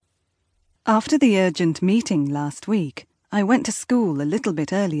After the urgent meeting last week, I went to school a little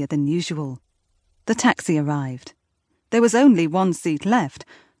bit earlier than usual. The taxi arrived. There was only one seat left,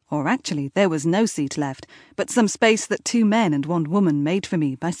 or actually there was no seat left, but some space that 2 men and 1 woman made for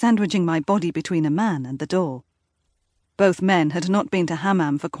me by sandwiching my body between a man and the door. Both men had not been to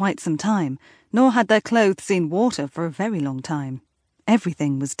Hammam for quite some time, nor had their clothes seen water for a very long time.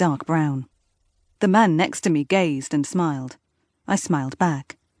 Everything was dark brown. The man next to me gazed and smiled. I smiled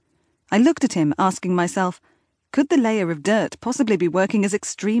back. I looked at him, asking myself, could the layer of dirt possibly be working as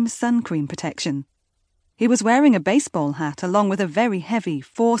extreme sun cream protection? He was wearing a baseball hat along with a very heavy,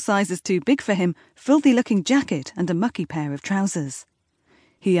 4 sizes too big for him, filthy-looking jacket and a mucky pair of trousers.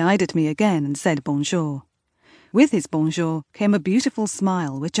 He eyed at me again and said bonjour. With his bonjour came a beautiful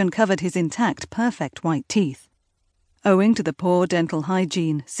smile which uncovered his intact, perfect white teeth. Owing to the poor dental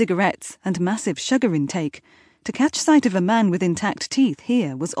hygiene, cigarettes and massive sugar intake, to catch sight of a man with intact teeth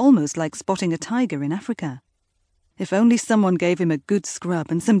here was almost like spotting a tiger in Africa. If only someone gave him a good scrub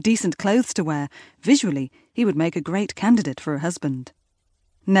and some decent clothes to wear, visually he would make a great candidate for a husband.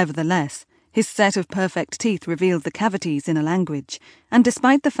 Nevertheless, his set of perfect teeth revealed the cavities in a language, and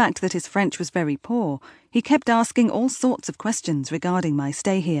despite the fact that his French was very poor, he kept asking all sorts of questions regarding my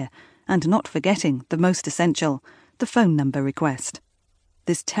stay here, and not forgetting the most essential, the phone number request.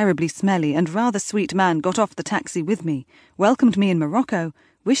 This terribly smelly and rather sweet man got off the taxi with me, welcomed me in Morocco,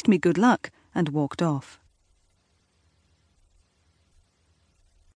 wished me good luck, and walked off.